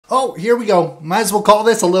Oh, here we go. Might as well call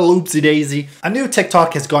this a little oopsie daisy. A new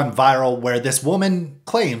TikTok has gone viral where this woman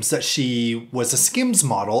claims that she was a SKIMS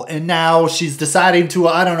model and now she's deciding to,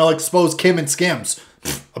 I don't know, expose Kim and SKIMS.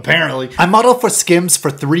 Apparently. I modeled for SKIMS for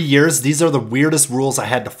 3 years. These are the weirdest rules I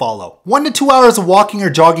had to follow. 1 to 2 hours of walking or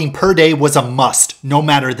jogging per day was a must, no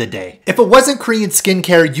matter the day. If it wasn't Korean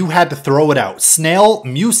skincare, you had to throw it out. Snail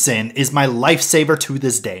mucin is my lifesaver to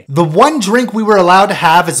this day. The one drink we were allowed to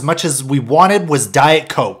have as much as we wanted was Diet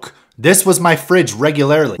Coke. This was my fridge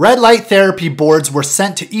regularly. Red light therapy boards were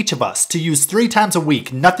sent to each of us to use 3 times a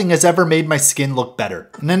week. Nothing has ever made my skin look better.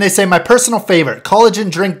 And then they say my personal favorite, collagen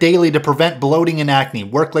drink daily to prevent bloating and acne.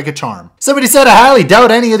 Work like a charm. Somebody said I highly doubt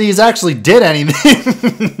any of these actually did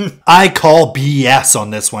anything. I call BS on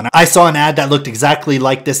this one. I saw an ad that looked exactly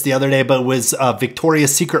like this the other day, but it was a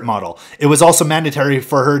Victoria's Secret model. It was also mandatory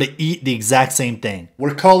for her to eat the exact same thing.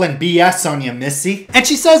 We're calling BS on you, Missy. And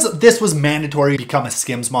she says this was mandatory to become a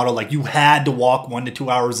SKIMS model. Like, you had to walk 1 to 2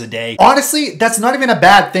 hours a day. Honestly, that's not even a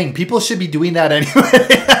bad thing. People should be doing that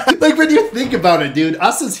anyway. Like, when you think about it, dude,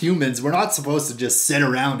 us as humans, we're not supposed to just sit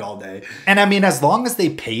around all day. And I mean, as long as they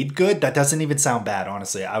paid good, that doesn't even sound bad,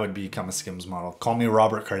 honestly. I would become a SKIMS model. Call me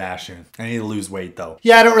Robert Kardashian. I need to lose weight, though.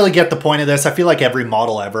 Yeah, I don't really get the point of this. I feel like every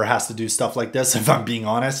model ever has to do stuff like this, if I'm being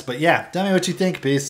honest. But yeah, tell me what you think. Peace.